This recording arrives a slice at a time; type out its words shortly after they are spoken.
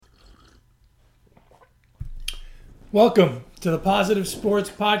Welcome to the Positive Sports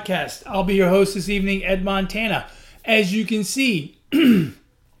Podcast. I'll be your host this evening, Ed Montana. As you can see,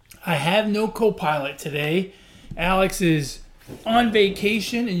 I have no co-pilot today. Alex is on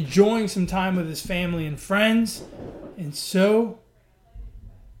vacation, enjoying some time with his family and friends. And so,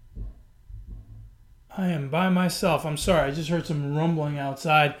 I am by myself. I'm sorry, I just heard some rumbling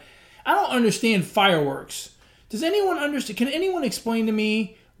outside. I don't understand fireworks. Does anyone understand? Can anyone explain to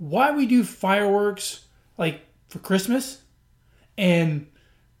me why we do fireworks like for Christmas and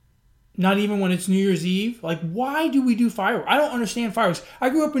not even when it's New Year's Eve? Like, why do we do fireworks? I don't understand fireworks. I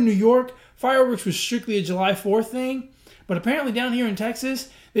grew up in New York. Fireworks was strictly a July 4th thing. But apparently down here in Texas,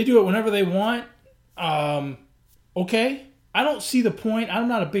 they do it whenever they want. Okay. I don't see the point. I'm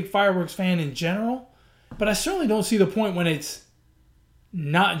not a big fireworks fan in general. But I certainly don't see the point when it's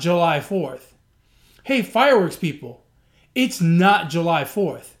not July 4th. Hey, fireworks people. It's not July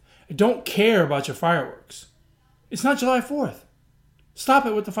 4th. I don't care about your fireworks. It's not July 4th. Stop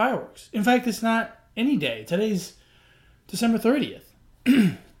it with the fireworks. In fact, it's not any day. Today's December 30th.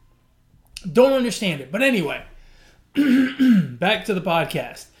 Don't understand it. But anyway, back to the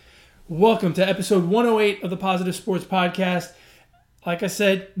podcast. Welcome to episode 108 of the Positive Sports Podcast. Like I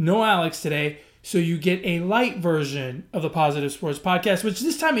said, no Alex today, so you get a light version of the Positive Sports Podcast, which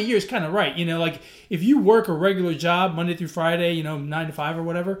this time of year is kind of right. You know, like if you work a regular job Monday through Friday, 9 to 5 or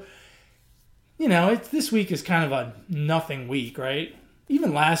whatever, this week is kind of a nothing week, right?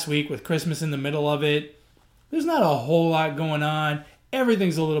 Even last week with Christmas in the middle of it, there's not a whole lot going on.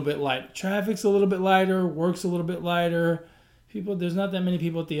 Everything's a little bit light. Traffic's a little bit lighter. Work's a little bit lighter. There's not that many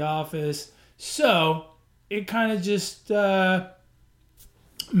people at the office. So it kind of just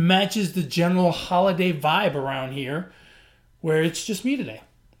matches the general holiday vibe around here where it's just me today.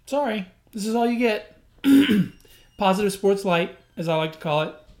 Sorry. This is all you get. Positive Sports Light, as I like to call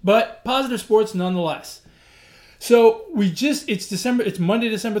it. But positive sports nonetheless. So it's Monday,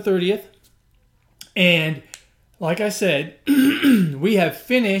 December 30th. And like I said, we have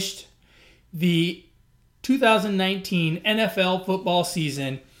finished the 2019 NFL football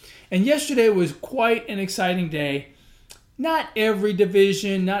season. And yesterday was quite an exciting day. Not every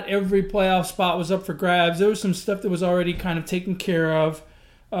division, not every playoff spot was up for grabs. There was some stuff that was already kind of taken care of.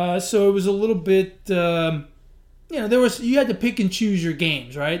 So it was a little bit... you had to pick and choose your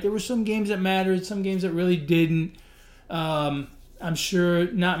games, right? There were some games that mattered, some games that really didn't. I'm sure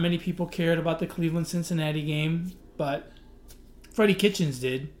not many people cared about the Cleveland-Cincinnati game, but Freddie Kitchens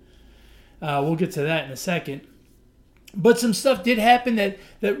did. We'll get to that in a second. But some stuff did happen that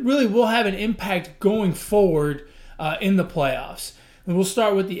really will have an impact going forward in the playoffs. And we'll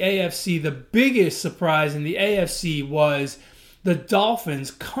start with the AFC. The biggest surprise in the AFC was the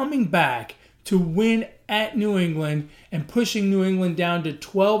Dolphins coming back to win at New England and pushing New England down to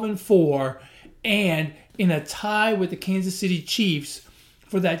 12-4 and in a tie with the Kansas City Chiefs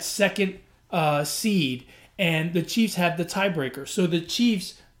for that second seed. And the Chiefs have the tiebreaker. So the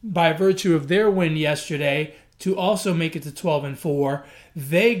Chiefs, by virtue of their win yesterday to also make it to 12-4,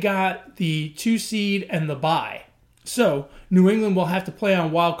 they got the 2 seed and the bye. So New England will have to play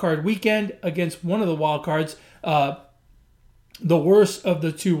on Wild Card Weekend against one of the wild cards, the worst of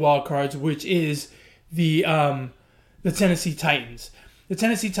the 2 wild cards, which is the Tennessee Titans. The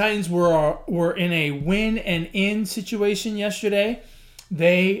Tennessee Titans were in a win and in situation yesterday.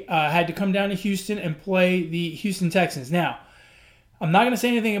 They had to come down to Houston and play the Houston Texans. Now, I'm not going to say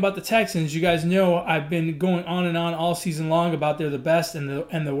anything about the Texans. You guys know I've been going on and on all season long about they're the best and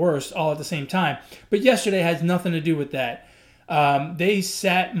the worst all at the same time. But yesterday has nothing to do with that. They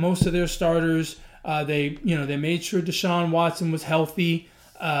sat most of their starters. They made sure Deshaun Watson was healthy.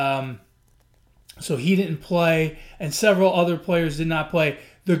 So he didn't play, and several other players did not play.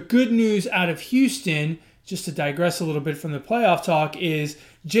 The good news out of Houston, just to digress a little bit from the playoff talk, is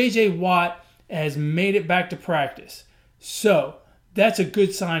J.J. Watt has made it back to practice. So that's a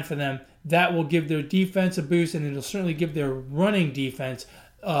good sign for them. That will give their defense a boost, and it'll certainly give their running defense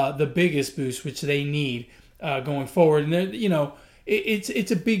the biggest boost, which they need going forward. And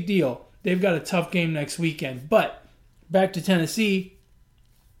it's a big deal. They've got a tough game next weekend. But back to Tennessee.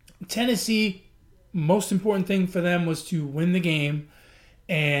 Tennessee, most important thing for them was to win the game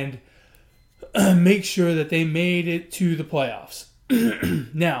and make sure that they made it to the playoffs.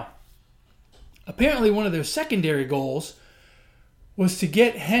 Now, apparently one of their secondary goals was to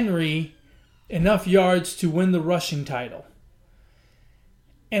get Henry enough yards to win the rushing title.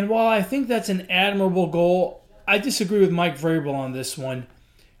 And while I think that's an admirable goal, I disagree with Mike Vrabel on this one.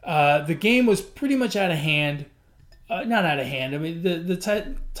 The game was pretty much out of hand. Not out of hand. I mean,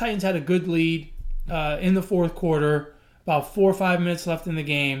 the Titans had a good lead in the fourth quarter, about 4 or 5 minutes left in the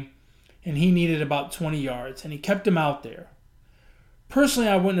game. and he needed about 20 yards, and he kept him out there. Personally,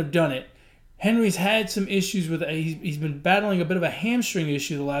 I wouldn't have done it. Henry's had some issues with it. He's been battling a bit of a hamstring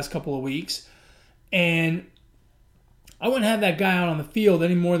issue the last couple of weeks, and I wouldn't have that guy out on the field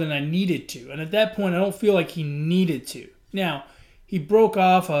any more than I needed to. And at that point, I don't feel like he needed to. Now, he broke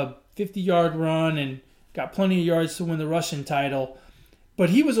off a 50-yard run and got plenty of yards to win the rushing title,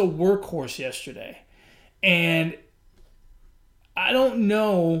 but he was a workhorse yesterday. And I don't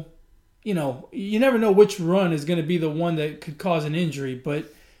know, you never know which run is going to be the one that could cause an injury,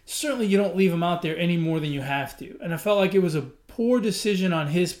 but certainly you don't leave him out there any more than you have to. And I felt like it was a poor decision on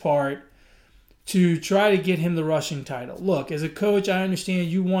his part to try to get him the rushing title. Look, as a coach, I understand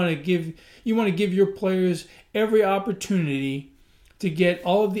you want to give your players every opportunity to get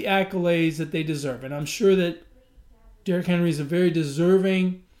all of the accolades that they deserve. And I'm sure that Derrick Henry is a very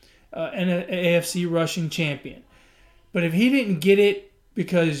deserving AFC rushing champion. But if he didn't get it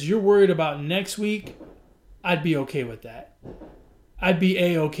because you're worried about next week, I'd be okay with that. I'd be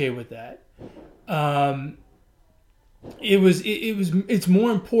A-okay with that. It's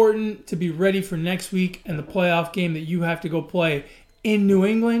more important to be ready for next week and the playoff game that you have to go play in New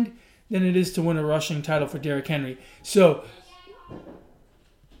England than it is to win a rushing title for Derrick Henry. So,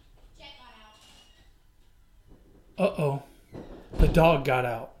 the dog got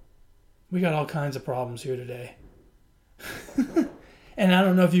out. We got all kinds of problems here today. And I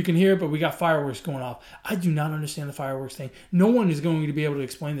don't know if you can hear it, but we got fireworks going off. I do not understand the fireworks thing. No one is going to be able to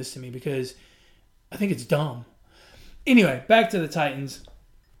explain this to me because I think it's dumb. Anyway, back to the Titans.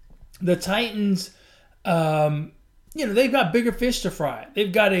 The Titans, they've got bigger fish to fry.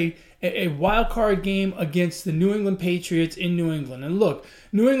 They've got a wild card game against the New England Patriots in New England. And look,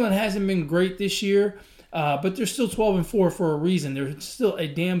 New England hasn't been great this year, but they're still 12-4 for a reason. They're still a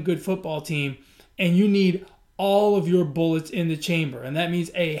damn good football team, and you need all of your bullets in the chamber, and that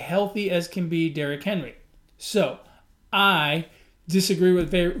means a healthy as can be Derrick Henry. So, I disagree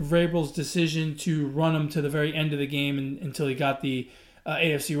with Vrabel's decision to run him to the very end of the game until he got the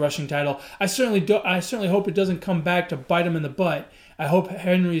AFC rushing title. I certainly hope it doesn't come back to bite him in the butt. I hope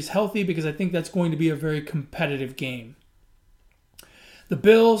Henry is healthy because I think that's going to be a very competitive game. The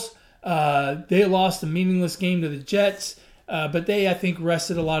Bills, they lost a meaningless game to the Jets, but they, I think,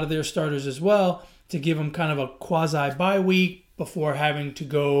 rested a lot of their starters as well to give them kind of a quasi-bye week before having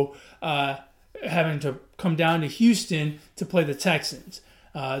to come down to Houston to play the Texans.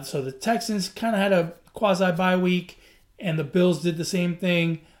 So the Texans kind of had a quasi-bye week, and the Bills did the same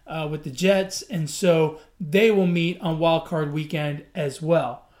thing with the Jets, and so they will meet on Wild Card Weekend as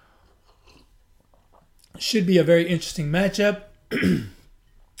well. Should be a very interesting matchup.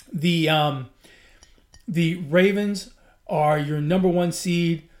 The Ravens are your number one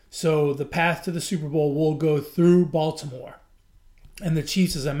seed, so the path to the Super Bowl will go through Baltimore. And the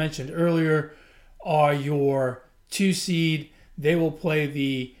Chiefs, as I mentioned earlier, are your 2 seed. They will play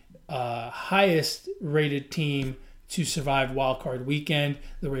the highest rated team to survive Wild Card Weekend.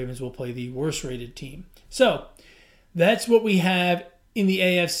 The Ravens will play the worst rated team. So that's what we have in the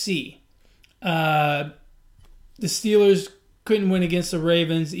AFC. The Steelers couldn't win against the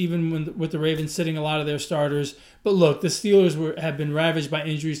Ravens, even with the Ravens sitting a lot of their starters. But look, the Steelers have been ravaged by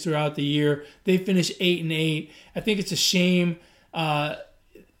injuries throughout the year. They finished 8-8. I think it's a shame.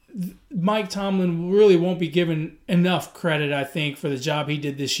 Mike Tomlin really won't be given enough credit, I think, for the job he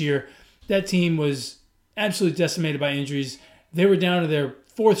did this year. That team was absolutely decimated by injuries. They were down to their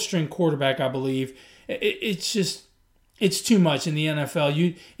 4th-string quarterback, I believe. It's too much in the NFL.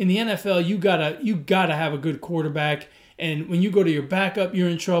 You gotta have a good quarterback. And when you go to your backup, you're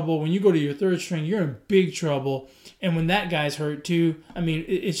in trouble. When you go to your 3rd string, you're in big trouble. And when that guy's hurt too, I mean,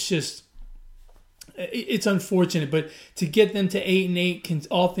 it's unfortunate. But to get them to 8-8,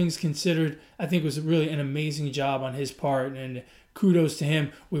 all things considered, I think was really an amazing job on his part. And kudos to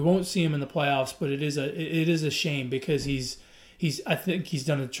him. We won't see him in the playoffs, but it is a shame because I think he's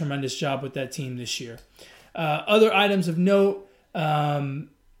done a tremendous job with that team this year. Other items of note,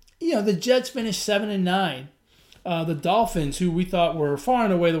 the Jets finished 7-9. The Dolphins, who we thought were far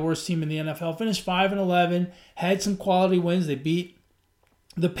and away the worst team in the NFL, finished 5-11, had some quality wins. They beat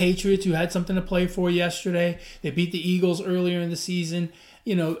the Patriots, who had something to play for yesterday. They beat the Eagles earlier in the season.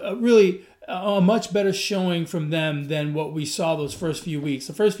 Really a much better showing from them than what we saw those first few weeks.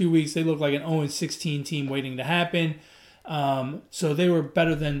 The first few weeks, they looked like an 0-16 team waiting to happen. So they were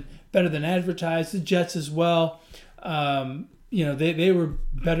better than advertised. The Jets as well. They were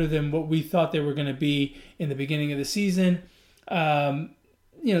better than what we thought they were going to be in the beginning of the season.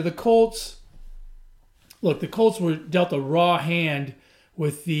 The Colts. Look, the Colts were dealt a raw hand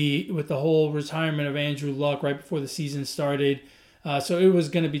with the whole retirement of Andrew Luck right before the season started. So it was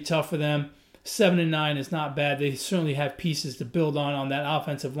going to be tough for them. 7-9 is not bad. They certainly have pieces to build on that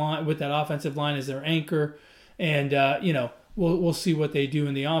offensive line, with that offensive line as their anchor. And, we'll see what they do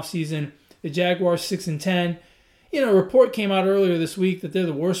in the offseason. The Jaguars 6-10. A report came out earlier this week that they're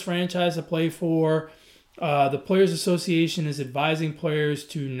the worst franchise to play for. The Players Association is advising players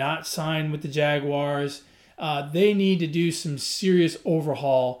to not sign with the Jaguars. They need to do some serious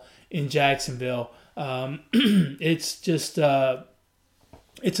overhaul in Jacksonville. It's just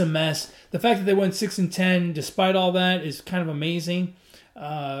it's a mess. The fact that they went 6-10 despite all that is kind of amazing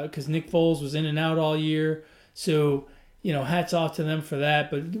because Nick Foles was in and out all year. So hats off to them for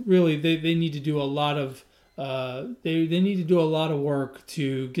that. But really, they need to do a lot of they need to do a lot of work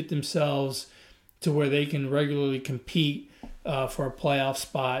to get themselves to where they can regularly compete for a playoff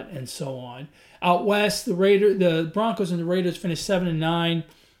spot and so on. Out west, the Broncos and the Raiders finished 7-9.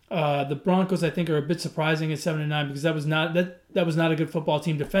 The Broncos, I think, are a bit surprising at 7-9 because that was not a good football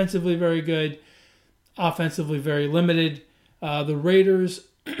team. Defensively, very good. Offensively, very limited. The Raiders,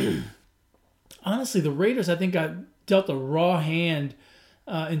 honestly, I think got dealt a raw hand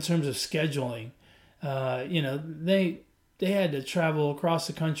in terms of scheduling. They had to travel across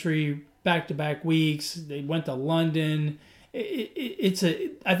the country back-to-back weeks. They went to London. I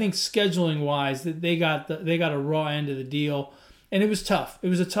think scheduling wise that they got a raw end of the deal. And it was tough. It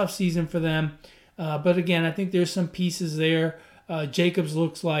was a tough season for them. But again, I think there's some pieces there. Jacobs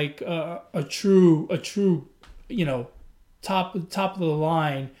looks like a true, top of the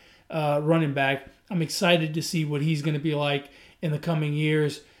line running back. I'm excited to see what he's going to be like in the coming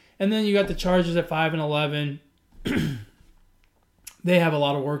years. And then you got the Chargers at 5-11. They have a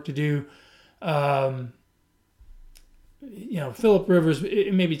lot of work to do. Phillip Rivers,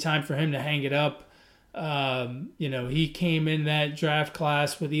 it may be time for him to hang it up. He came in that draft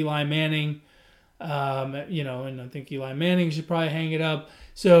class with Eli Manning, and I think Eli Manning should probably hang it up.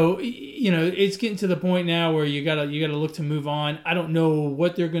 So, it's getting to the point now where you gotta look to move on. I don't know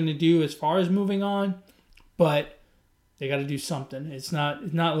what they're going to do as far as moving on, but they got to do something. It's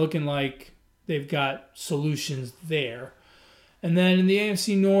not looking like they've got solutions there. And then in the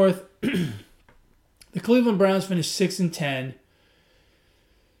AFC North, the Cleveland Browns finished 6-10.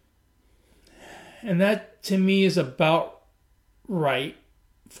 And that, to me, is about right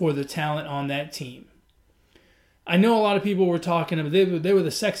for the talent on that team. I know a lot of people were talking about they were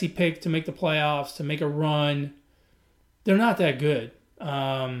the sexy pick to make the playoffs, to make a run. They're not that good.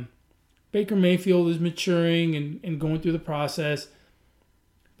 Baker Mayfield is maturing and going through the process.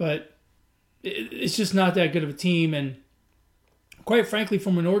 But it's just not that good of a team. And quite frankly,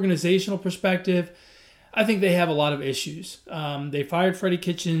 from an organizational perspective, I think they have a lot of issues. They fired Freddie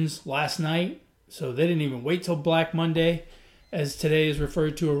Kitchens last night. So they didn't even wait till Black Monday, as today is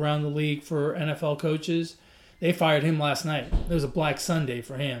referred to around the league for NFL coaches. They fired him last night. It was a Black Sunday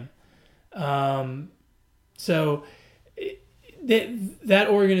for him. So that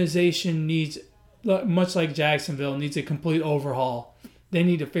organization needs, much like Jacksonville, needs a complete overhaul. They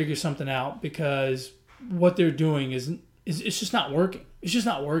need to figure something out because what they're doing is it's just not working. It's just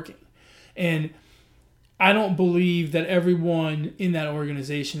not working. And I don't believe that everyone in that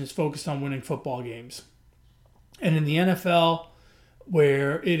organization is focused on winning football games. And in the NFL,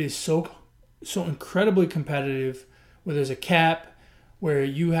 where it is so incredibly competitive, where there's a cap, where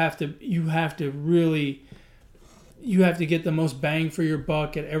you have to get the most bang for your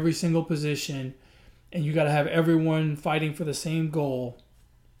buck at every single position, and you got to have everyone fighting for the same goal.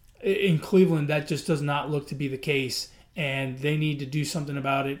 In Cleveland, that just does not look to be the case, and they need to do something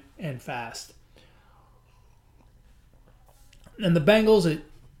about it, and fast. And the Bengals at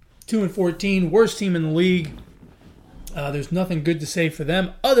 2-14, worst team in the league. There's nothing good to say for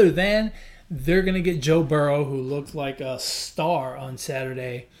them other than they're going to get Joe Burrow, who looked like a star on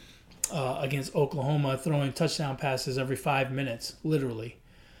Saturday against Oklahoma, throwing touchdown passes every 5 minutes, literally.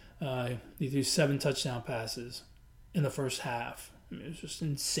 He threw 7 touchdown passes in the first half. I mean, it was just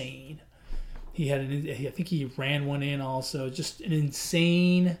insane. I think he ran one in also. Just an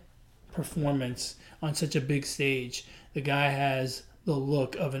insane performance on such a big stage. The guy has the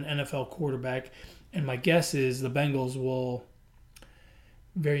look of an NFL quarterback, and my guess is the Bengals will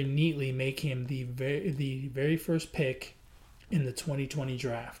very neatly make him the very first pick in the 2020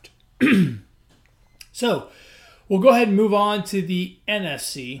 draft. So, we'll go ahead and move on to the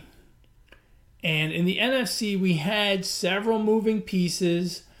NFC. And in the NFC, we had several moving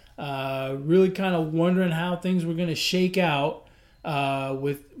pieces, really kind of wondering how things were going to shake out.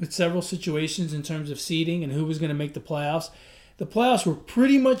 With several situations in terms of seeding and who was going to make the playoffs. The playoffs were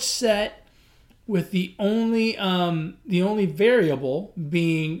pretty much set, with the only variable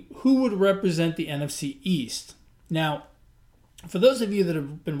being who would represent the NFC East. Now, For those of you that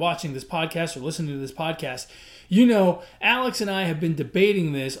have been watching this podcast or listening to this podcast, you know Alex and I have been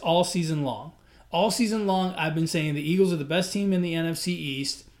debating this all season long. All season long, I've been saying the Eagles are the best team in the NFC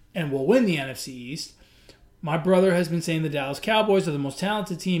East and will win the NFC East. My brother has been saying the Dallas Cowboys are the most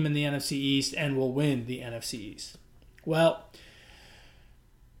talented team in the NFC East and will win the NFC East. Well,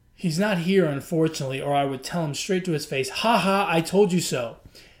 he's not here, unfortunately, or I would tell him straight to his face, ha ha, I told you so.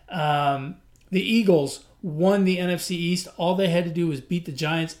 The Eagles won the NFC East. All they had to do was beat the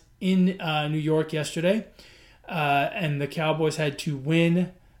Giants in New York yesterday. And the Cowboys had to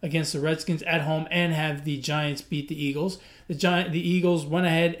win against the Redskins at home and have the Giants beat the Eagles. The Eagles went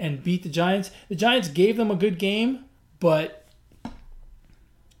ahead and beat the Giants. The Giants gave them a good game, but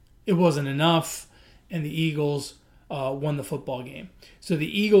it wasn't enough, and the Eagles won the football game. So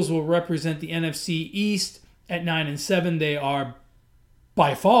the Eagles will represent the NFC East at 9-7. They are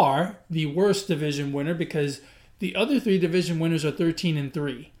by far the worst division winner because the other three division winners are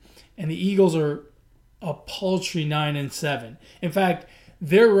 13-3, and the Eagles are a paltry 9-7. In fact,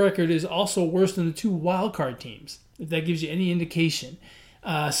 their record is also worse than the two wildcard teams, if that gives you any indication.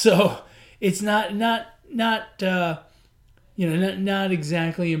 So it's not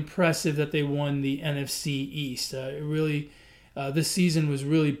exactly impressive that they won the NFC East. This season was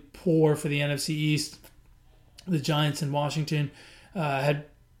really poor for the NFC East. The Giants in Washington had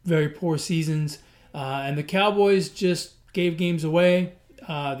very poor seasons, and the Cowboys just gave games away.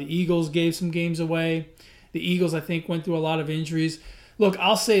 The Eagles gave some games away. The Eagles, I think, went through a lot of injuries. Look,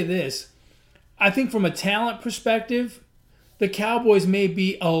 I'll say this. I think from a talent perspective, the Cowboys may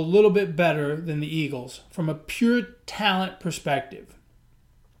be a little bit better than the Eagles from a pure talent perspective.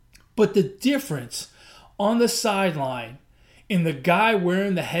 But the difference on the sideline in the guy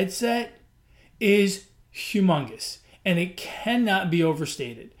wearing the headset is humongous, and it cannot be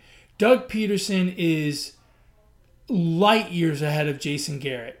overstated. Doug Peterson is light years ahead of Jason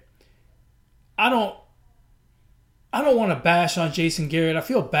Garrett. I don't want to bash on Jason Garrett. I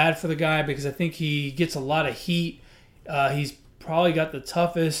feel bad for the guy because I think he gets a lot of heat. He's probably got the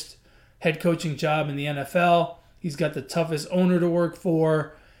toughest head coaching job in the NFL. He's got the toughest owner to work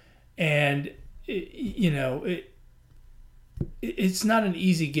for. And, it's not an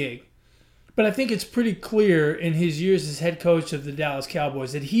easy gig. But I think it's pretty clear in his years as head coach of the Dallas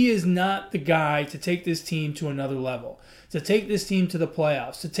Cowboys that he is not the guy to take this team to another level, to take this team to the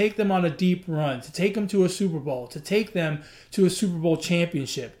playoffs, to take them on a deep run, to take them to a Super Bowl, to take them to a Super Bowl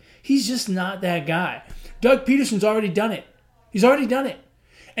championship. He's just not that guy. Doug Peterson's already done it. He's already done it.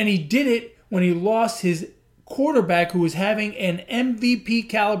 And he did it when he lost his quarterback who was having an MVP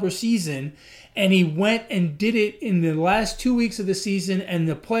caliber season, and he went and did it in the last 2 weeks of the season and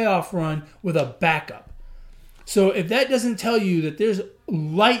the playoff run with a backup. So if that doesn't tell you that there's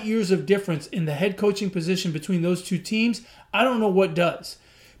light years of difference in the head coaching position between those two teams, I don't know what does.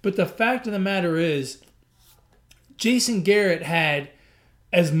 But the fact of the matter is, Jason Garrett had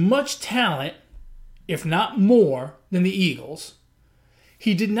as much talent, if not more, than the Eagles.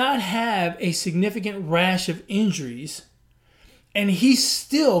 He did not have a significant rash of injuries, and he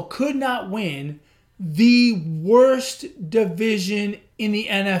still could not win the worst division in the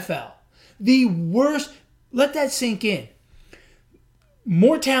NFL. The worst. Let that sink in.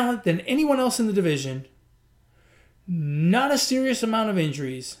 More talent than anyone else in the division, not a serious amount of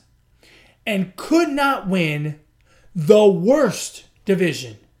injuries, and could not win the worst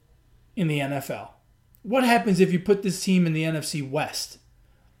division in the NFL. What happens if you put this team in the NFC West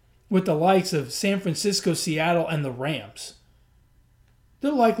with the likes of San Francisco, Seattle, and the Rams?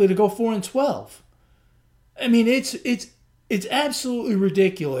 They're likely to go 4-12. I mean, it's absolutely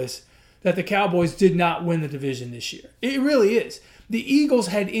ridiculous that the Cowboys did not win the division this year. It really is. The Eagles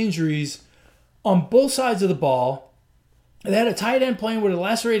had injuries on both sides of the ball. They had a tight end playing with a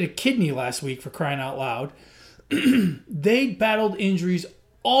lacerated kidney last week, for crying out loud. They battled injuries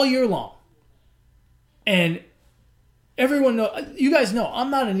all year long. And everyone you guys know,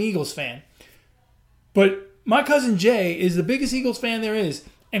 I'm not an Eagles fan. But my cousin Jay is the biggest Eagles fan there is.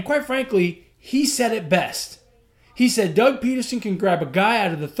 And quite frankly, he said it best. He said Doug Peterson can grab a guy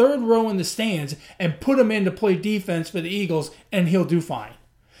out of the third row in the stands and put him in to play defense for the Eagles, and he'll do fine.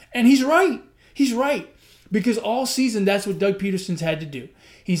 And he's right. He's right. Because all season, that's what Doug Peterson's had to do.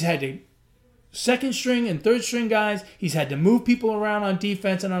 He's had to second string and third string guys. He's had to move people around on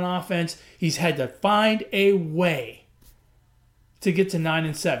defense and on offense. He's had to find a way to get to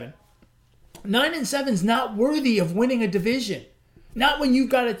 9-7. 9-7 is not worthy of winning a division. Not when you've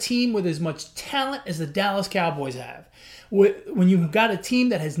got a team with as much talent as the Dallas Cowboys have. When you've got a team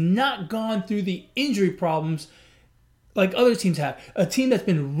that has not gone through the injury problems like other teams have. A team that's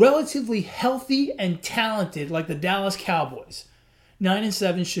been relatively healthy and talented like the Dallas Cowboys.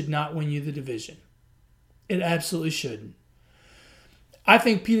 9-7 should not win you the division. It absolutely shouldn't. I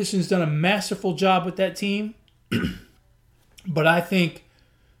think Peterson's done a masterful job with that team, but I think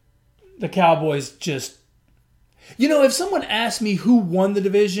the Cowboys just... if someone asked me who won the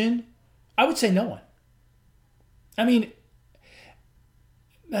division, I would say no one. I mean,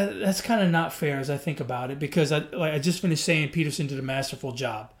 that's kind of not fair as I think about it, because I just finished saying Peterson did a masterful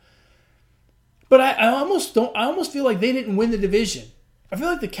job. But I almost feel like they didn't win the division. I feel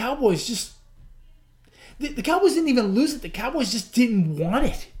like the Cowboys just... The Cowboys didn't even lose it. The Cowboys just didn't want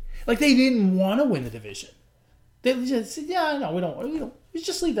it. Like, they didn't want to win the division. They just said, yeah, no, we don't. We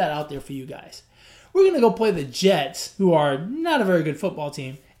just leave that out there for you guys. We're going to go play the Jets, who are not a very good football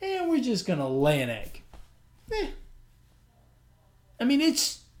team, and we're just going to lay an egg. I mean,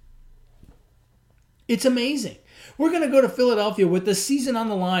 it's amazing. We're going to go to Philadelphia with the season on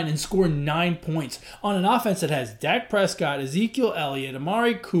the line and score 9 points on an offense that has Dak Prescott, Ezekiel Elliott,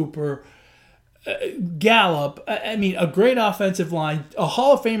 Amari Cooper, Gallup. I mean, a great offensive line, a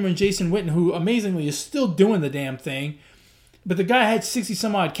Hall of Famer in Jason Witten, who amazingly is still doing the damn thing. But the guy had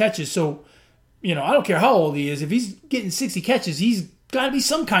 60-some-odd catches, so, I don't care how old he is. If he's getting 60 catches, he's got to be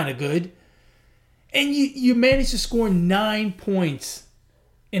some kind of good. And you managed to score 9 points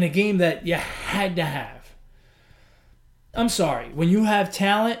in a game that you had to have. I'm sorry. When you have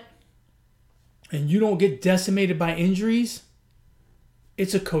talent and you don't get decimated by injuries,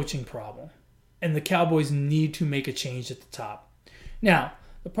 it's a coaching problem. And the Cowboys need to make a change at the top. Now,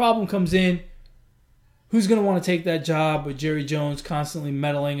 the problem comes in, who's going to want to take that job with Jerry Jones constantly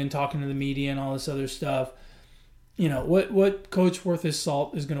meddling and talking to the media and all this other stuff? What coach worth his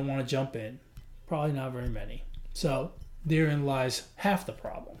salt is going to want to jump in? Probably not very many. So therein lies half the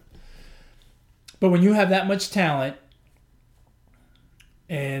problem. But when you have that much talent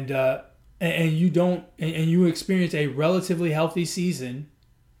and you experience a relatively healthy season,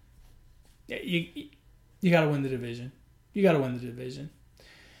 you got to win the division. You got to win the division.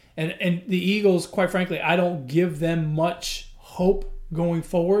 And the Eagles, quite frankly, I don't give them much hope going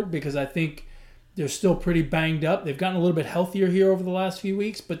forward because I think they're still pretty banged up. They've gotten a little bit healthier here over the last few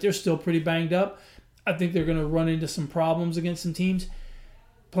weeks, but they're still pretty banged up. I think they're going to run into some problems against some teams.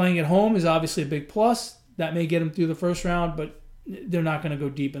 Playing at home is obviously a big plus. That may get them through the first round, but they're not going to go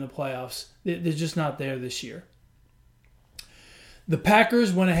deep in the playoffs. They're just not there this year. The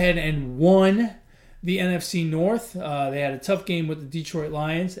Packers went ahead and won the NFC North. They had a tough game with the Detroit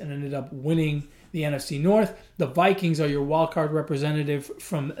Lions and ended up winning the NFC North. The Vikings are your wildcard representative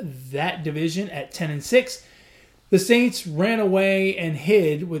from that division at 10-6. The Saints ran away and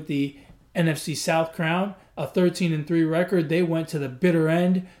hid with the NFC South crown, a 13-3 record. They went to the bitter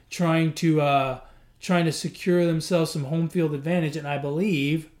end, trying to secure themselves some home field advantage, and I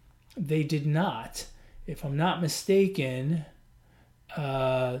believe they did not. If I'm not mistaken,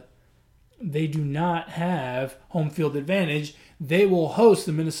 they do not have home field advantage. They will host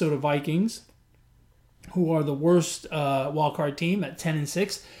the Minnesota Vikings, who are the worst wildcard team at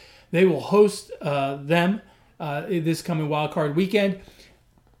 10-6. They will host them this coming wildcard weekend.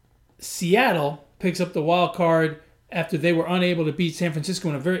 Seattle picks up the wild card after they were unable to beat San Francisco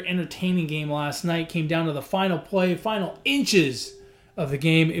in a very entertaining game last night. Came down to the final play, final inches of the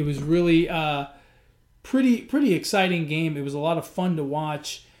game. It was really pretty exciting game. It was a lot of fun to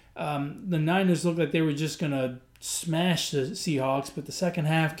watch. The Niners looked like they were just going to smash the Seahawks, but the second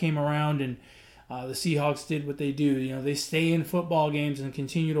half came around and the Seahawks did what they do. They stay in football games and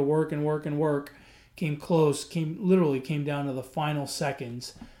continue to work and work and work. Came close, came down to the final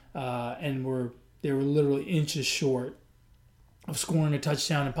seconds, and they were literally inches short of scoring a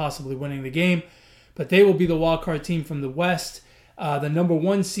touchdown and possibly winning the game. But they will be the wildcard team from the West. The number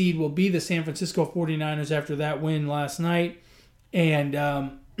 1 seed will be the San Francisco 49ers after that win last night. And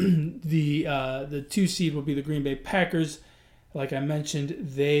the 2 seed will be the Green Bay Packers. Like I mentioned,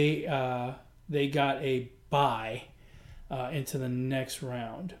 they got a bye into the next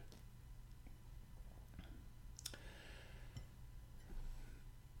round.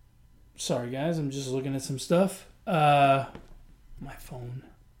 Sorry, guys. I'm just looking at some stuff. My phone.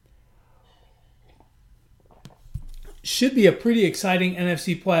 Should be a pretty exciting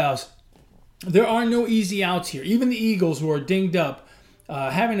NFC playoffs. There are no easy outs here. Even the Eagles, who are dinged up,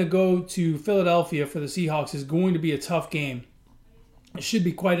 having to go to Philadelphia for the Seahawks is going to be a tough game. It should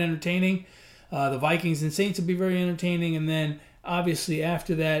be quite entertaining. The Vikings and Saints will be very entertaining. And then, obviously,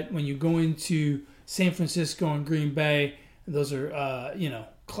 after that, when you go into San Francisco and Green Bay, those are,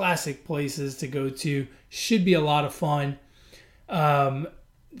 classic places to go to. Should be a lot of fun. The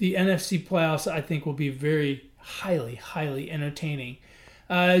NFC playoffs, I think, will be very highly entertaining.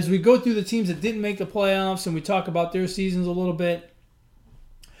 As we go through the teams that didn't make the playoffs and we talk about their seasons a little bit,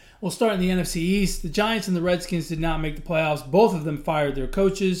 We'll start in the NFC East. The Giants and the Redskins did not make the playoffs. Both of them fired their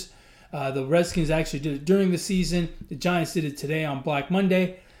coaches. The Redskins actually did it during the season. The Giants did it today on Black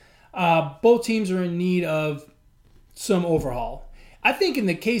Monday. Both teams are in need of some overhaul. I think in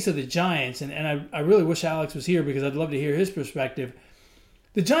the case of the Giants, and I really wish Alex was here because I'd love to hear his perspective,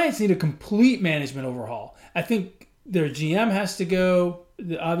 the Giants need a complete management overhaul. I think their GM has to go.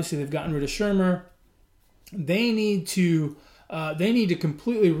 Obviously, they've gotten rid of Shermer. They need to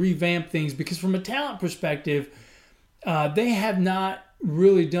completely revamp things because from a talent perspective, they have not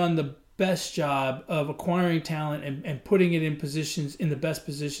really done the best job of acquiring talent and putting it in the best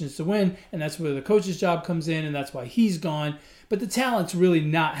positions to win. And that's where the coach's job comes in, and that's why he's gone. But the talent's really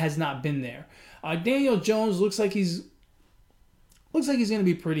has not been there. Daniel Jones looks like he's going to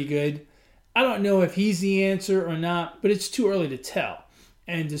be pretty good. I don't know if he's the answer or not, but it's too early to tell.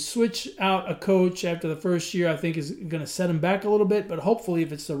 And to switch out a coach after the first year, I think is going to set him back a little bit. But hopefully,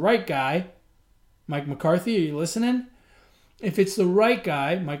 if it's the right guy, Mike McCarthy, are you listening? If it's the right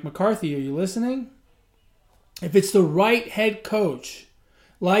guy, Mike McCarthy, are you listening? If it's the right head coach,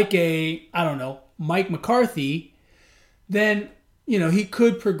 like Mike McCarthy, then, he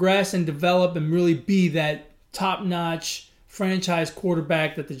could progress and develop and really be that top-notch franchise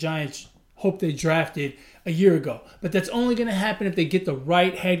quarterback that the Giants hope they drafted a year ago. But that's only going to happen if they get the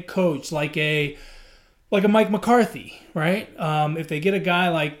right head coach, like a Mike McCarthy, right? If they get a guy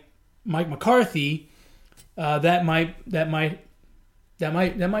like Mike McCarthy, that might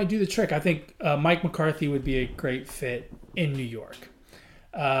do the trick. I think Mike McCarthy would be a great fit in New York.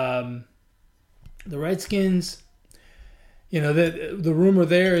 The Redskins, the rumor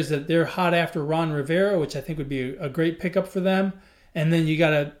there is that they're hot after Ron Rivera, which I think would be a great pickup for them. And then you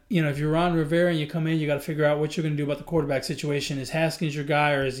got to, if you're Ron Rivera and you come in, you got to figure out what you're going to do about the quarterback situation. Is Haskins your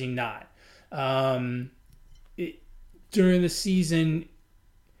guy or is he not? During the season,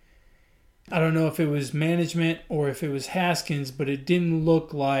 I don't know if it was management or if it was Haskins, but it didn't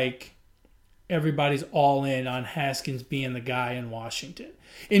look like everybody's all in on Haskins being the guy in Washington.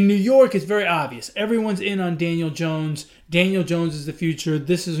 In New York, it's very obvious. Everyone's in on Daniel Jones. Daniel Jones is the future.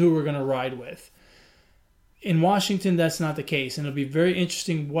 This is who we're going to ride with. In Washington, that's not the case, and it'll be very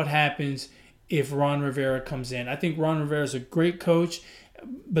interesting what happens if Ron Rivera comes in. I think Ron Rivera is a great coach,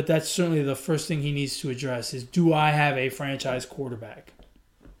 but that's certainly the first thing he needs to address is, do I have a franchise quarterback?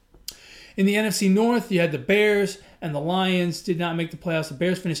 In the NFC North, you had the Bears and the Lions did not make the playoffs. The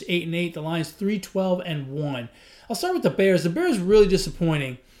Bears finished 8-8. The Lions 3-12-1. I'll start with the Bears. The Bears are really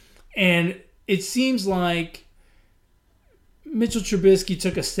disappointing, and it seems like Mitchell Trubisky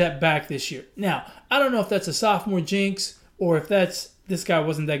took a step back this year. Now, I don't know if that's a sophomore jinx or if this guy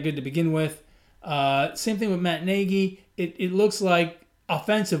wasn't that good to begin with. Same thing with Matt Nagy. It looks like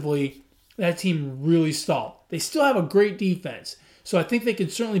offensively that team really stalled. They still have a great defense, so I think they can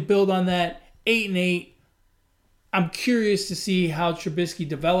certainly build on that. 8-8. I'm curious to see how Trubisky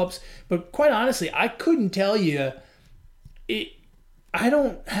develops, but quite honestly, I couldn't tell you. I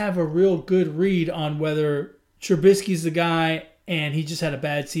don't have a real good read on whether Trubisky's the guy and he just had a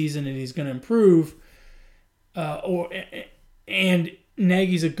bad season and he's going to improve, and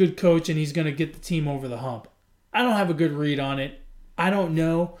Nagy's a good coach and he's going to get the team over the hump. I don't have a good read on it. I don't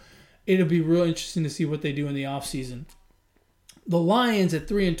know. It'll be real interesting to see what they do in the offseason. The Lions at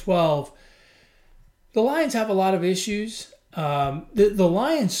 3-12. The Lions have a lot of issues. The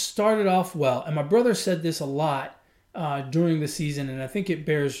Lions started off well, and my brother said this a lot during the season, and I think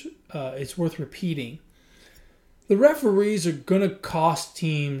it's worth repeating. The referees are going to cost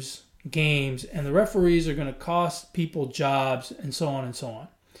teams games, and the referees are going to cost people jobs, and so on and so on.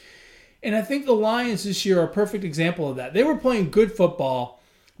 And I think the Lions this year are a perfect example of that. They were playing good football.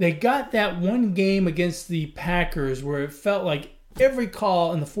 They got that one game against the Packers where it felt like every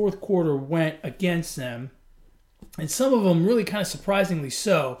call in the fourth quarter went against them, and some of them really kind of surprisingly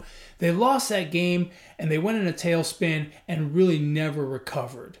so. They lost that game, and they went in a tailspin and really never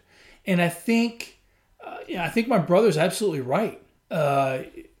recovered. And I think my brother's absolutely right.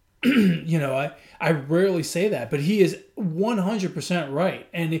 I rarely say that, but he is 100% right.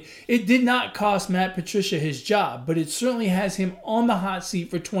 And it did not cost Matt Patricia his job, but it certainly has him on the hot seat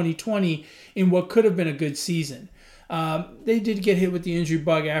for 2020 in what could have been a good season. They did get hit with the injury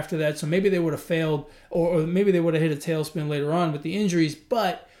bug after that, so maybe they would have failed, or maybe they would have hit a tailspin later on with the injuries.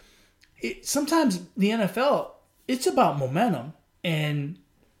 But sometimes the NFL, it's about momentum. And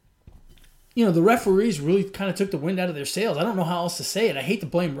the referees really kind of took the wind out of their sails. I don't know how else to say it. I hate to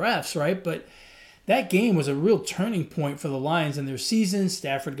blame refs, right? But that game was a real turning point for the Lions in their season.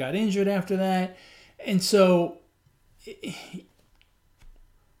 Stafford got injured after that. And so I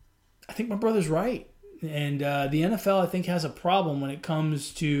think my brother's right. And the NFL, I think, has a problem when it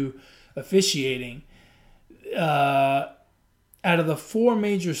comes to officiating. Out of the 4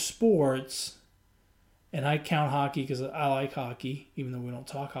 major sports, and I count hockey because I like hockey, even though we don't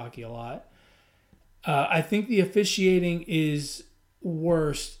talk hockey a lot, I think the officiating is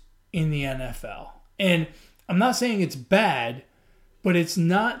worst in the NFL. And I'm not saying it's bad, but it's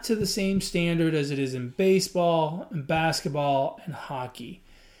not to the same standard as it is in baseball and basketball and hockey.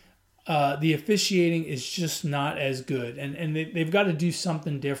 The officiating is just not as good. And they've got to do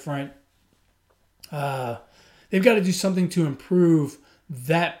something different. They've got to do something to improve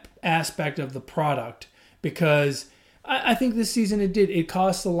that aspect of the product, because I think this season it did. It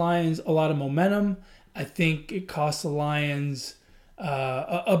cost the Lions a lot of momentum. I think it cost the Lions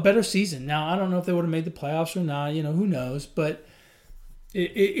a better season. Now, I don't know if they would have made the playoffs or not. Who knows? But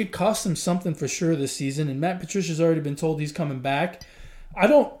it cost them something for sure this season. And Matt Patricia's already been told he's coming back. I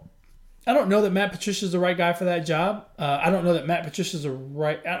don't know that Matt Patricia's the right guy for that job. I don't know that Matt Patricia's the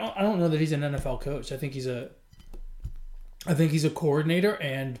right. I don't know that he's an NFL coach. I think he's a coordinator,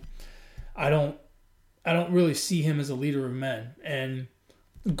 and I don't really see him as a leader of men. And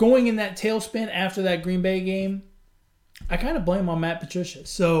going in that tailspin after that Green Bay game, I kind of blame on Matt Patricia.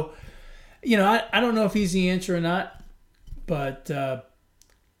 So, I don't know if he's the answer or not, but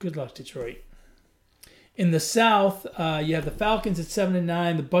good luck, Detroit. In the South, you have the Falcons at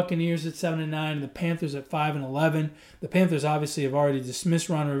 7-9, the Buccaneers at 7-9, and the Panthers at 5-11. The Panthers obviously have already dismissed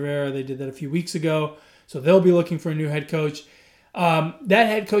Ron Rivera. They did that a few weeks ago, so they'll be looking for a new head coach. That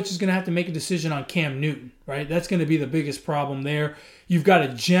head coach is going to have to make a decision on Cam Newton, right? That's going to be the biggest problem there. You've got a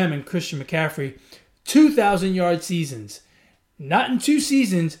gem in Christian McCaffrey, 2,000-yard seasons. Not in 2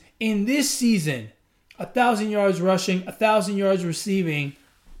 seasons, in this season. 1,000 yards rushing, 1,000 yards receiving.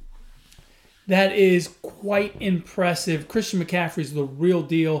 That is quite impressive. Christian McCaffrey's the real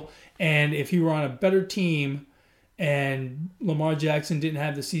deal. And if he were on a better team and Lamar Jackson didn't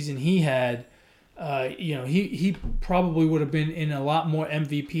have the season he had, he probably would have been in a lot more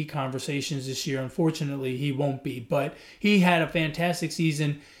MVP conversations this year. Unfortunately, he won't be. But he had a fantastic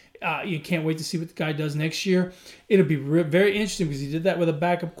season. You can't wait to see what the guy does next year. It'll be very interesting because he did that with a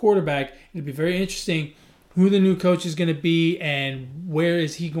backup quarterback. It'll be very interesting who the new coach is going to be and where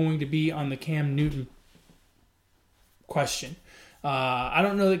is he going to be on the Cam Newton question. I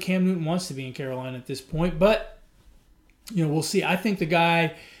don't know that Cam Newton wants to be in Carolina at this point, but we'll see. I think the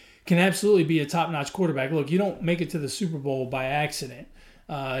guy can absolutely be a top-notch quarterback. Look, you don't make it to the Super Bowl by accident.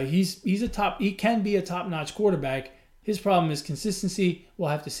 He can be a top-notch quarterback. His problem is consistency. We'll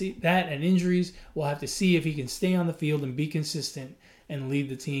have to see that, and injuries. We'll have to see if he can stay on the field and be consistent and lead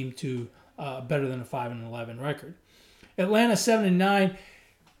the team to better than a 5-11 record. Atlanta 7-9.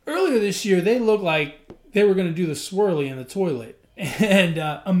 Earlier this year, they looked like they were going to do the swirly in the toilet, and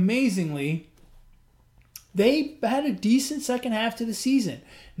amazingly, they had a decent second half to the season.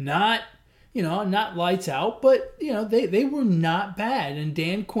 Not lights out, but they were not bad. And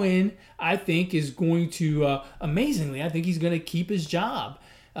Dan Quinn, I think, is going to amazingly, I think he's going to keep his job.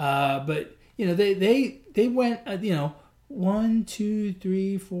 But they went 1, 2,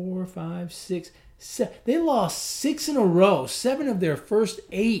 3, 4, 5, 6, 7. They lost 6 in a row, 7 of their first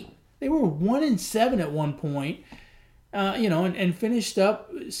 8. They were 1-7 at one point. And finished up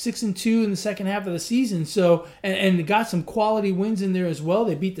 6-2 in the second half of the season. So and got some quality wins in there as well.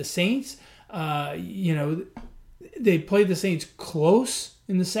 They beat the Saints. They played the Saints close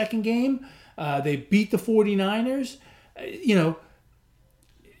in the second game. They beat the 49ers.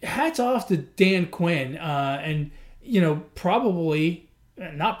 Hats off to Dan Quinn. I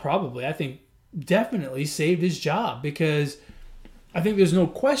think definitely saved his job, because I think there's no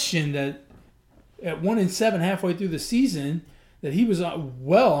question that at 1-7 halfway through the season that he was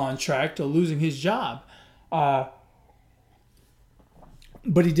well on track to losing his job. But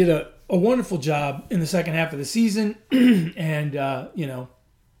he did a wonderful job in the second half of the season. And,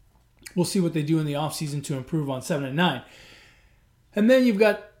 we'll see what they do in the offseason to improve on 7-9. And then you've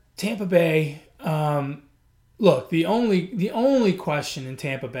got Tampa Bay. Look, the only question in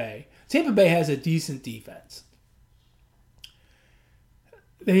Tampa Bay has a decent defense.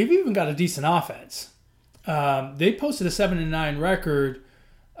 They've even got a decent offense. They posted a 7-9 record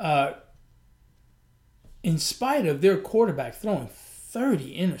in spite of their quarterback throwing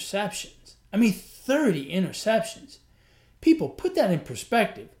 30 interceptions. 30 interceptions. People, put that in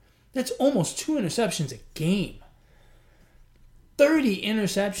perspective. That's almost 2 interceptions a game. 30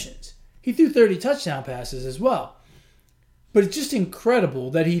 interceptions. He threw 30 touchdown passes as well. But it's just incredible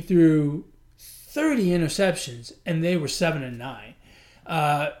that he threw 30 interceptions and they were 7-9.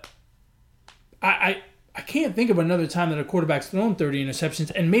 I I can't think of another time that a quarterback's thrown 30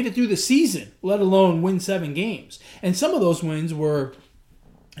 interceptions and made it through the season, let alone win 7 games. And some of those wins were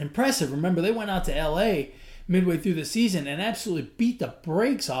impressive. Remember, they went out to L.A. midway through the season and absolutely beat the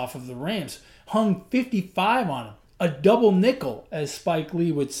brakes off of the Rams. Hung 55 on them. A double nickel, as Spike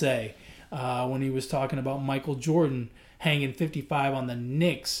Lee would say when he was talking about Michael Jordan hanging 55 on the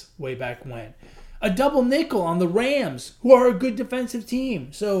Knicks way back when. A double nickel on the Rams, who are a good defensive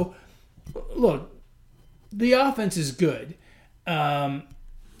team. So, look, the offense is good.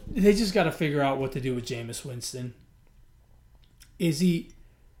 They just got to figure out what to do with Jameis Winston. Is he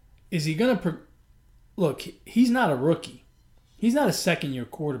going to... Look, he's not a rookie. He's not a second-year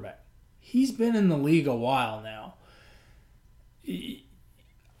quarterback. He's been in the league a while now.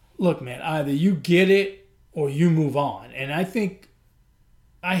 Look, man, either you get it or you move on. And I think...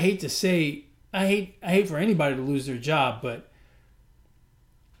 I hate to say... I hate for anybody to lose their job, but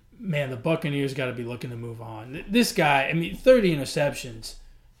man, the Buccaneers got to be looking to move on. This guy, 30 interceptions.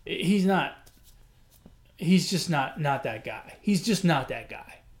 He's just not that guy. He's just not that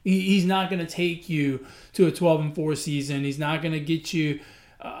guy. He's not going to take you to a 12-4 season. He's not going to get you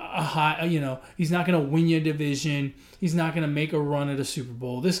a high, he's not going to win your division. He's not going to make a run at a Super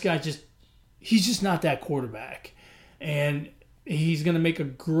Bowl. This guy he's just not that quarterback. And he's going to make a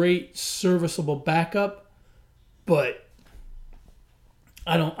great serviceable backup, but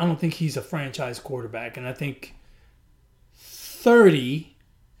I don't think he's a franchise quarterback. And I think 30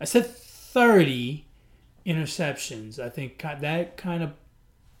 interceptions. I think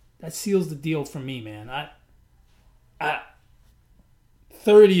that seals the deal for me, man.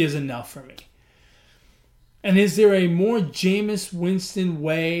 30 is enough for me. And is there a more Jameis Winston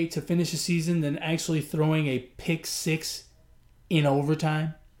way to finish a season than actually throwing a pick six in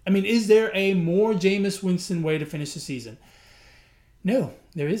overtime? Is there a more Jameis Winston way to finish the season? No,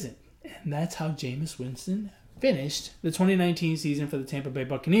 there isn't. And that's how Jameis Winston finished the 2019 season for the Tampa Bay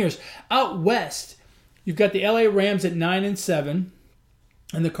Buccaneers. Out west, you've got the LA Rams at 9-7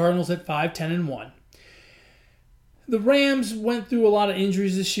 and the Cardinals at 5-10-1. The Rams went through a lot of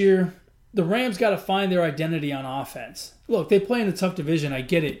injuries this year. The Rams got to find their identity on offense. Look, they play in a tough division. I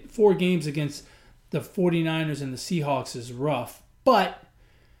get it. 4 games against the 49ers and the Seahawks is rough. But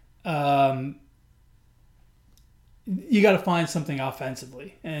you got to find something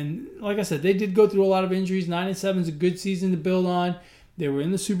offensively. And like I said, they did go through a lot of injuries. 9-7 is a good season to build on. They were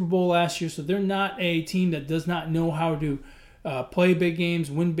in the Super Bowl last year, so they're not a team that does not know how to play big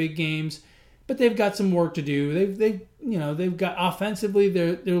games, win big games. But they've got some work to do. They've got offensively.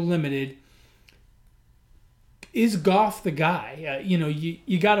 They're limited. Is Goff the guy?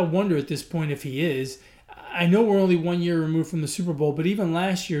 You got to wonder at this point if he is. I know we're only 1 year removed from the Super Bowl, but even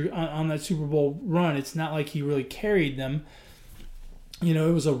last year on that Super Bowl run, it's not like he really carried them. It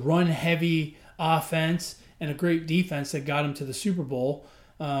was a run-heavy offense and a great defense that got him to the Super Bowl.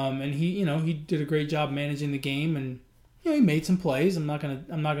 And he did a great job managing the game, and he made some plays. I'm not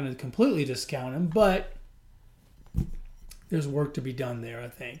gonna completely discount him, but there's work to be done there, I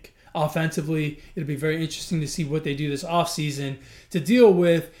think. Offensively, it'll be very interesting to see what they do this offseason to deal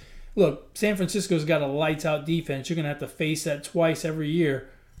with. Look, San Francisco's got a lights-out defense. You're going to have to face that twice every year.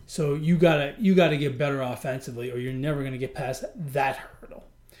 So you gotta get better offensively, or you're never going to get past that hurdle.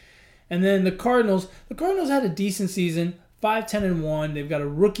 And then the Cardinals had a decent season, 5-10-1. They've got a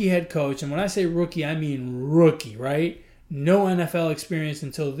rookie head coach. And when I say rookie, I mean rookie, right? No NFL experience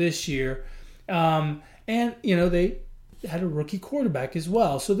until this year. And they had a rookie quarterback as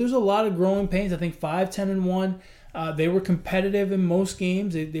well. So there's a lot of growing pains. I think 5-10-1. They were competitive in most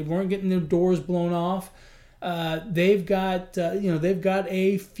games. They weren't getting their doors blown off. They've got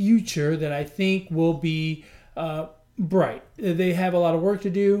a future that I think will be bright. They have a lot of work to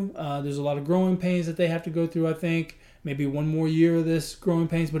do. There's a lot of growing pains that they have to go through. I think maybe one more year of this growing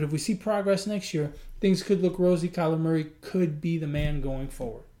pains. But if we see progress next year, things could look rosy. Kyler Murray could be the man going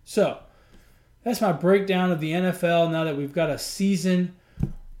forward. So that's my breakdown of the NFL. Now that we've got a season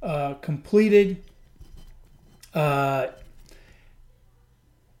completed.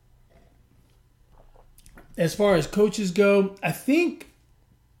 As far as coaches go, I think,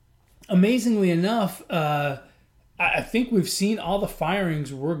 amazingly enough, I think we've seen all the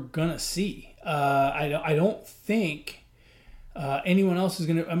firings we're gonna see. I don't think anyone else is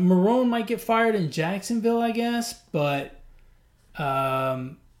gonna. Marone might get fired in Jacksonville, I guess, but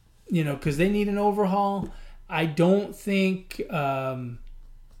because they need an overhaul. I don't think.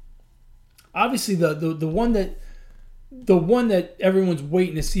 Obviously, the one that everyone's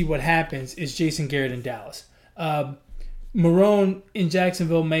waiting to see what happens is Jason Garrett in Dallas. Marone in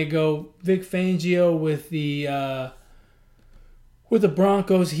Jacksonville may go. Vic Fangio with the with the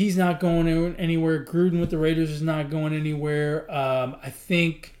Broncos, he's not going anywhere. Gruden with the Raiders is not going anywhere. I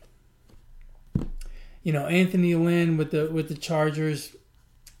think, Anthony Lynn with the Chargers,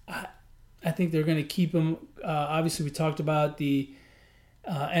 I think they're going to keep him. Obviously, we talked about the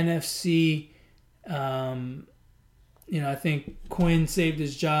NFC. I think Quinn saved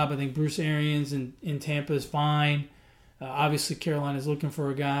his job. I think Bruce Arians in Tampa is fine. Obviously, Carolina's looking for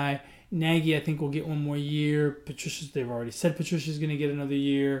a guy. Nagy, I think, will get one more year. They've already said Patricia's going to get another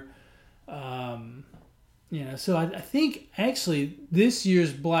year. So I think, actually, this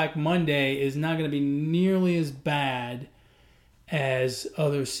year's Black Monday is not going to be nearly as bad as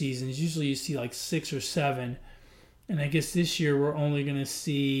other seasons. Usually you see like 6 or 7. And I guess this year we're only going to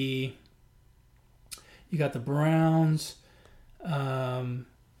see... You got the Browns. So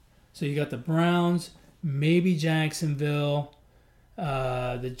you got the Browns, maybe Jacksonville,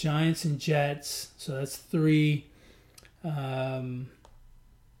 the Giants and Jets. So that's 3. The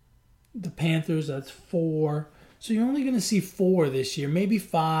Panthers, that's 4. So you're only going to see 4 this year, maybe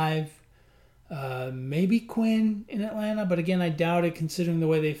 5. Maybe Quinn in Atlanta, but again, I doubt it considering the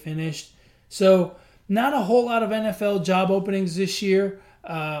way they finished. So not a whole lot of NFL job openings this year.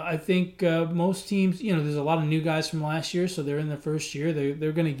 I think most teams, there's a lot of new guys from last year, so they're in their first year.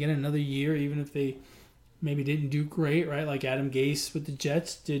 They're going to get another year, even if they maybe didn't do great, right? Like Adam Gase with the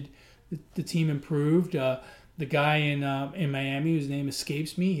Jets did. The team improved. The guy in Miami, whose name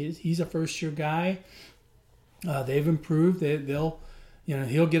escapes me, he's a first-year guy. They've improved. He'll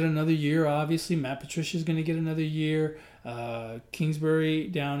get another year. Obviously, Matt Patricia's going to get another year. Kingsbury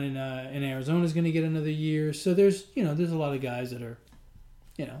down in Arizona is going to get another year. So there's a lot of guys that are,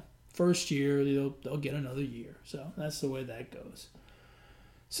 first year they'll get another year. So that's the way that goes.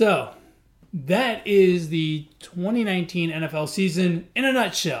 So that is the 2019 NFL season in a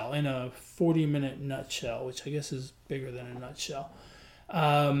nutshell, in a 40-minute nutshell, which I guess is bigger than a nutshell.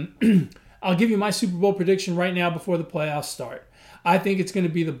 I'll give you my Super Bowl prediction right now before the playoffs start. I think it's going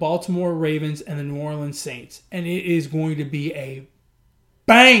to be the Baltimore Ravens and the New Orleans Saints, and it is going to be a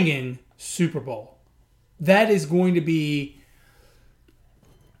banging Super Bowl. That's going to be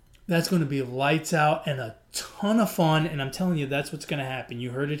lights out and a ton of fun, and I'm telling you, that's what's going to happen. You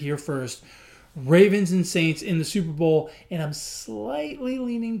heard it here first. Ravens and Saints in the Super Bowl, and I'm slightly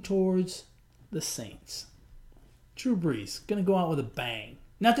leaning towards the Saints. Drew Brees, going to go out with a bang.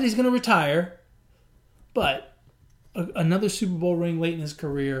 Not that he's going to retire, but another Super Bowl ring late in his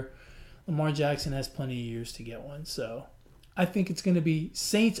career. Lamar Jackson has plenty of years to get one, so I think it's going to be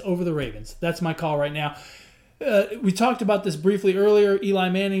Saints over the Ravens. That's my call right now. We talked about this briefly earlier. Eli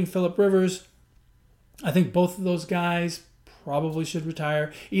Manning, Phillip Rivers. I think both of those guys probably should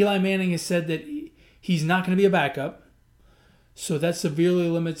retire. Eli Manning has said that he's not going to be a backup, so that severely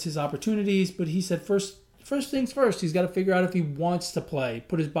limits his opportunities. But he said first things first, he's got to figure out if he wants to play,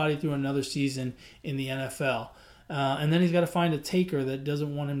 put his body through another season in the NFL. And then he's got to find a taker that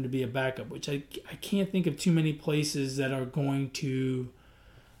doesn't want him to be a backup, which I can't think of too many places that are going to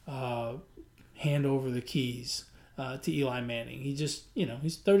hand over the keys to Eli Manning. He just,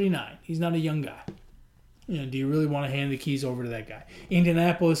 he's 39. He's not a young guy. Do you really want to hand the keys over to that guy?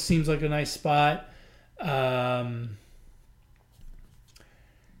 Indianapolis seems like a nice spot.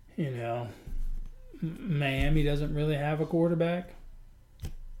 Miami doesn't really have a quarterback.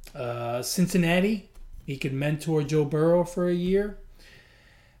 Cincinnati, he could mentor Joe Burrow for a year.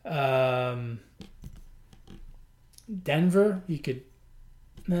 Denver, he could...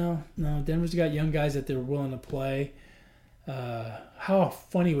 No, Denver's got young guys that they're willing to play. How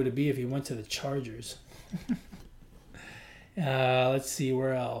funny would it be if he went to the Chargers? Let's see,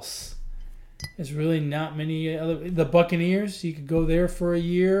 where else? There's really not many other... The Buccaneers, you could go there for a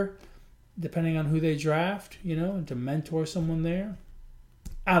year, depending on who they draft, and to mentor someone there.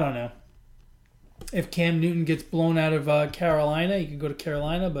 I don't know. If Cam Newton gets blown out of Carolina, he could go to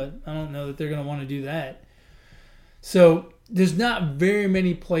Carolina, but I don't know that they're going to want to do that. So there's not very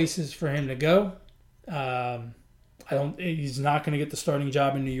many places for him to go. He's not going to get the starting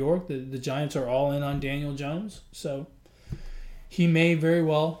job in New York. The Giants are all in on Daniel Jones, so he may very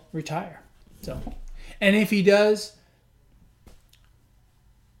well retire. So, and if he does,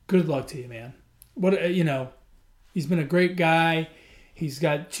 good luck to you, man. He's been a great guy. He's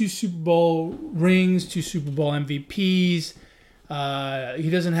got 2 Super Bowl rings, 2 Super Bowl MVPs. He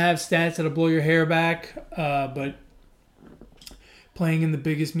doesn't have stats that'll blow your hair back, but playing in the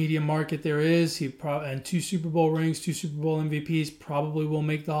biggest media market there is, and 2 Super Bowl rings, 2 Super Bowl MVPs, probably will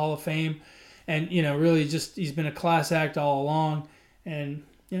make the Hall of Fame. And, really just he's been a class act all along, and,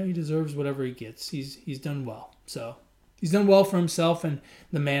 he deserves whatever he gets. He's done well. So he's done well for himself and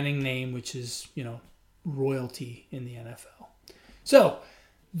the Manning name, which is, royalty in the NFL. So,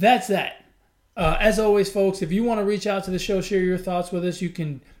 that's that. As always, folks, if you want to reach out to the show, share your thoughts with us, you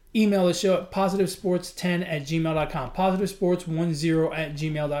can email the show at positivesports10@gmail.com.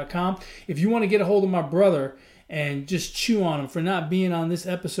 positivesports10@gmail.com. If you want to get a hold of my brother and just chew on him for not being on this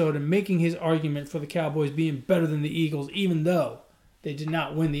episode and making his argument for the Cowboys being better than the Eagles, even though they did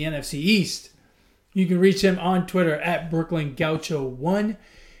not win the NFC East, you can reach him on Twitter at BrooklynGaucho1.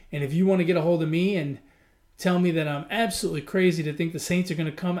 And if you want to get a hold of me and tell me that I'm absolutely crazy to think the Saints are going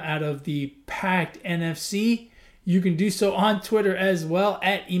to come out of the packed NFC, you can do so on Twitter as well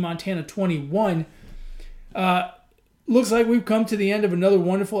at eMontana21. Looks like we've come to the end of another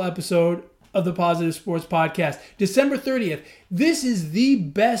wonderful episode of the Positive Sports Podcast. December 30th. This is the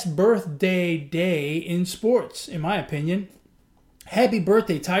best birthday day in sports, in my opinion. Happy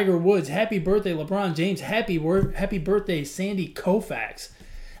birthday, Tiger Woods. Happy birthday, LeBron James. Happy birthday, Sandy Koufax.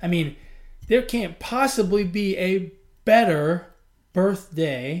 I mean, there can't possibly be a better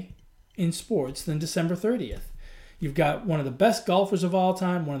birthday in sports than December 30th. You've got one of the best golfers of all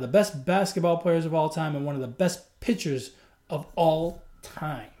time, one of the best basketball players of all time, and one of the best pitchers of all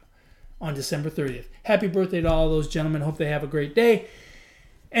time on December 30th. Happy birthday to all those gentlemen. Hope they have a great day.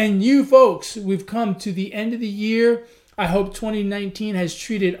 And you folks, we've come to the end of the year. I hope 2019 has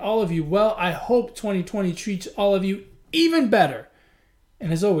treated all of you well. I hope 2020 treats all of you even better.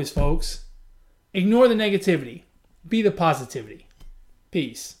 And as always, folks, ignore the negativity. Be the positivity.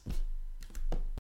 Peace.